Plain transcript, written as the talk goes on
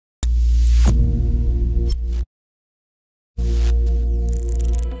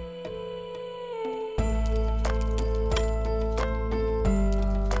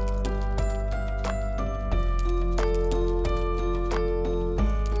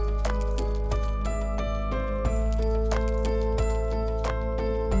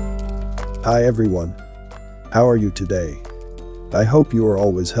Hi everyone. How are you today? I hope you are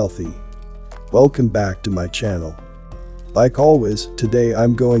always healthy. Welcome back to my channel. Like always, today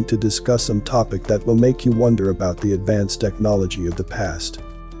I'm going to discuss some topic that will make you wonder about the advanced technology of the past.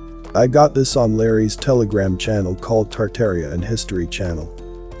 I got this on Larry's Telegram channel called Tartaria and History channel.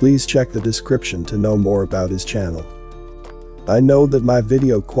 Please check the description to know more about his channel. I know that my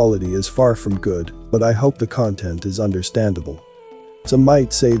video quality is far from good, but I hope the content is understandable. Some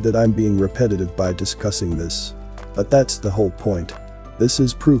might say that I'm being repetitive by discussing this. But that's the whole point. This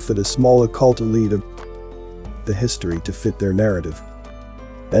is proof that a small occult elite of the history to fit their narrative.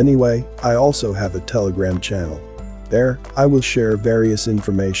 Anyway, I also have a Telegram channel. There, I will share various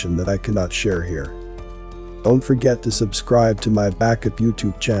information that I cannot share here. Don't forget to subscribe to my backup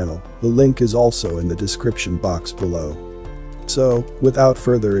YouTube channel, the link is also in the description box below. So, without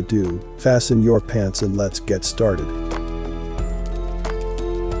further ado, fasten your pants and let's get started.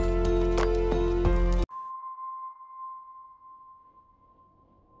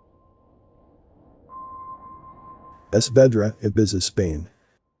 Saavedra, Ibiza, Spain.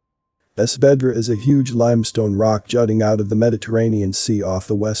 Saavedra is a huge limestone rock jutting out of the Mediterranean Sea off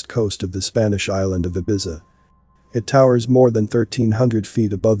the west coast of the Spanish island of Ibiza. It towers more than 1,300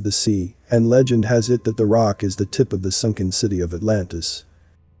 feet above the sea, and legend has it that the rock is the tip of the sunken city of Atlantis.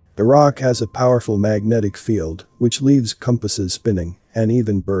 The rock has a powerful magnetic field, which leaves compasses spinning, and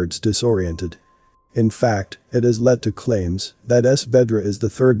even birds disoriented. In fact, it has led to claims that Saavedra is the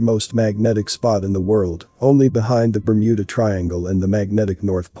third most magnetic spot in the world, only behind the Bermuda Triangle and the magnetic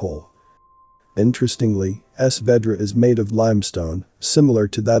North Pole. Interestingly, Saavedra is made of limestone, similar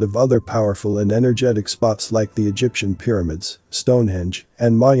to that of other powerful and energetic spots like the Egyptian pyramids, Stonehenge,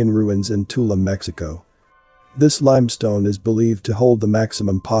 and Mayan ruins in Tulum, Mexico. This limestone is believed to hold the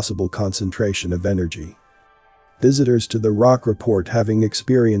maximum possible concentration of energy. Visitors to the rock report having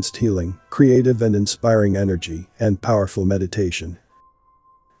experienced healing, creative and inspiring energy, and powerful meditation.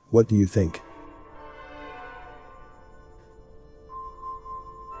 What do you think?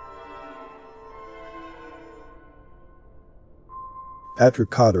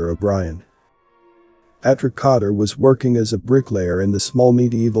 Patrick Cotter O'Brien. Patrick Cotter was working as a bricklayer in the small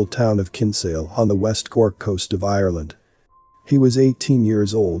medieval town of Kinsale on the west Cork coast of Ireland. He was 18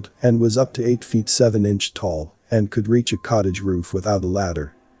 years old and was up to 8 feet 7 inches tall and could reach a cottage roof without a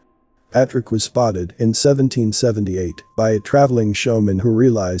ladder. Patrick was spotted in 1778 by a traveling showman who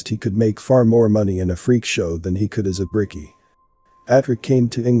realized he could make far more money in a freak show than he could as a brickie. Patrick came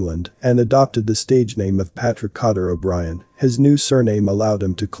to England and adopted the stage name of Patrick Cotter O'Brien. His new surname allowed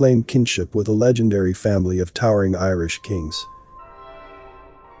him to claim kinship with a legendary family of towering Irish kings.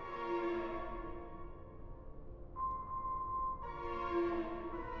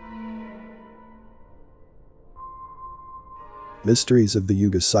 Mysteries of the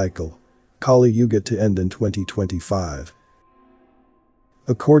Yuga Cycle. Kali Yuga to end in 2025.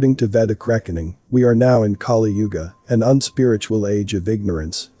 According to Vedic reckoning, we are now in Kali Yuga, an unspiritual age of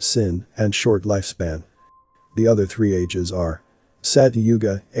ignorance, sin, and short lifespan. The other three ages are Satya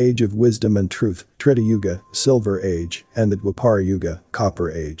Yuga, age of wisdom and truth, Treta Yuga, silver age, and the Dwapara Yuga, copper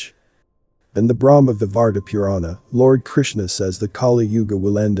age. In the Brahma Vivarta Purana, Lord Krishna says the Kali Yuga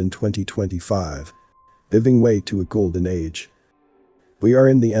will end in 2025, giving way to a golden age. We are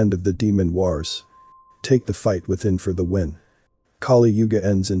in the end of the demon wars. Take the fight within for the win. Kali Yuga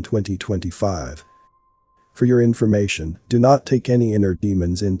ends in 2025. For your information, do not take any inner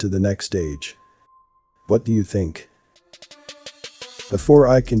demons into the next age. What do you think? Before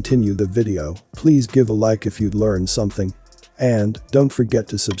I continue the video, please give a like if you'd learned something. And don't forget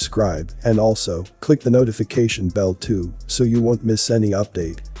to subscribe and also click the notification bell too so you won't miss any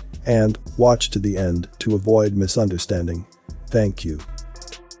update. And watch to the end to avoid misunderstanding. Thank you.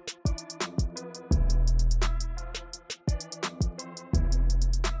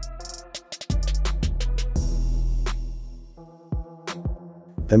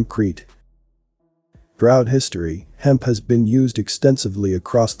 Hempcrete. Throughout history, hemp has been used extensively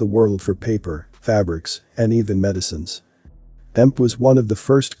across the world for paper, fabrics, and even medicines. Hemp was one of the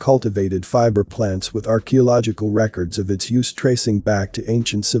first cultivated fiber plants with archaeological records of its use tracing back to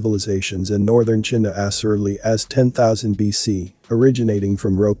ancient civilizations in northern China as early as 10,000 BC, originating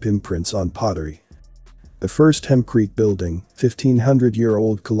from rope imprints on pottery. The first hempcrete building,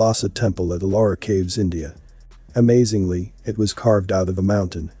 1500-year-old Kalasa Temple at Ellora Caves, India. Amazingly, it was carved out of a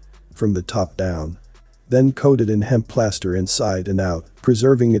mountain, from the top down, then coated in hemp plaster inside and out,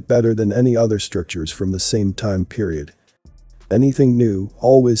 preserving it better than any other structures from the same time period. Anything new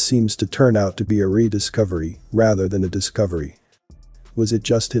always seems to turn out to be a rediscovery rather than a discovery. Was it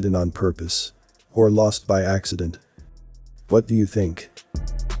just hidden on purpose? Or lost by accident? What do you think?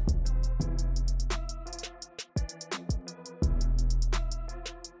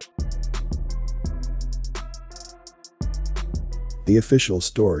 The official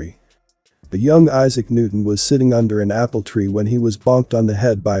story. The young Isaac Newton was sitting under an apple tree when he was bonked on the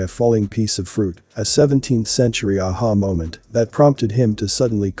head by a falling piece of fruit, a 17th century aha moment that prompted him to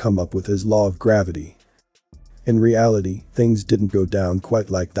suddenly come up with his law of gravity. In reality, things didn't go down quite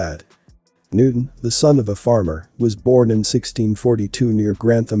like that. Newton, the son of a farmer, was born in 1642 near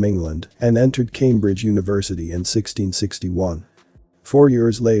Grantham, England, and entered Cambridge University in 1661. 4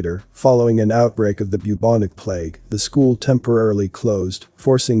 years later, following an outbreak of the bubonic plague, the school temporarily closed,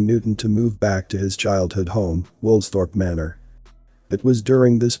 forcing Newton to move back to his childhood home, Woolsthorpe Manor. It was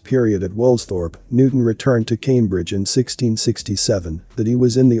during this period at Woolsthorpe, Newton returned to Cambridge in 1667, that he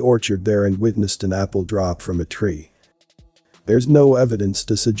was in the orchard there and witnessed an apple drop from a tree. There's no evidence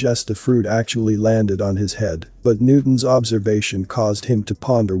to suggest the fruit actually landed on his head, but Newton's observation caused him to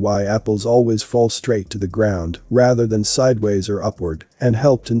ponder why apples always fall straight to the ground rather than sideways or upward, and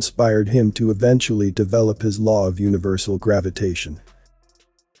helped inspired him to eventually develop his law of universal gravitation.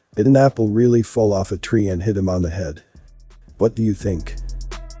 Did an apple really fall off a tree and hit him on the head? What do you think?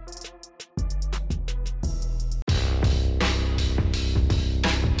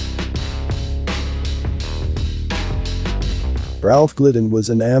 Ralph Glidden was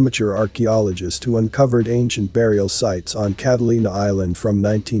an amateur archaeologist who uncovered ancient burial sites on Catalina Island from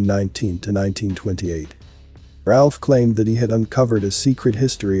 1919 to 1928. Ralph claimed that he had uncovered a secret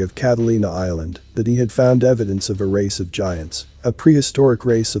history of Catalina Island, that he had found evidence of a race of giants, a prehistoric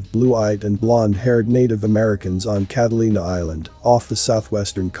race of blue-eyed and blonde-haired Native Americans on Catalina Island, off the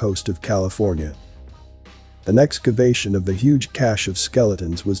southwestern coast of California. An excavation of the huge cache of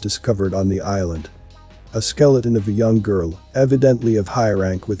skeletons was discovered on the island. A skeleton of a young girl, evidently of high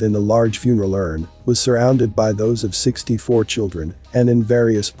rank within a large funeral urn, was surrounded by those of 64 children, and in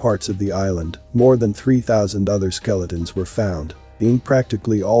various parts of the island, more than 3,000 other skeletons were found, being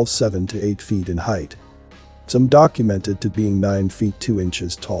practically all 7 to 8 feet in height. Some documented to being 9 feet 2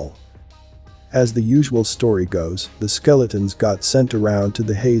 inches tall. As the usual story goes, the skeletons got sent around to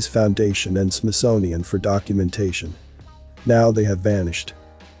the Hayes Foundation and Smithsonian for documentation. Now they have vanished.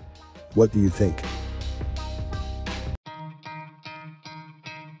 What do you think?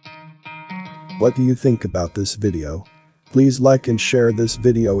 What do you think about this video? Please like and share this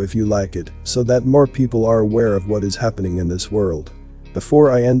video if you like it, so that more people are aware of what is happening in this world. Before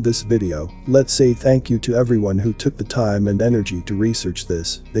I end this video, let's say thank you to everyone who took the time and energy to research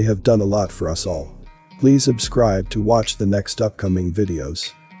this. They have done a lot for us all. Please subscribe to watch the next upcoming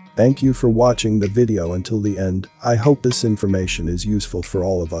videos. Thank you for watching the video until the end. I hope this information is useful for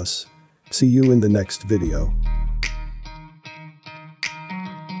all of us. See you in the next video.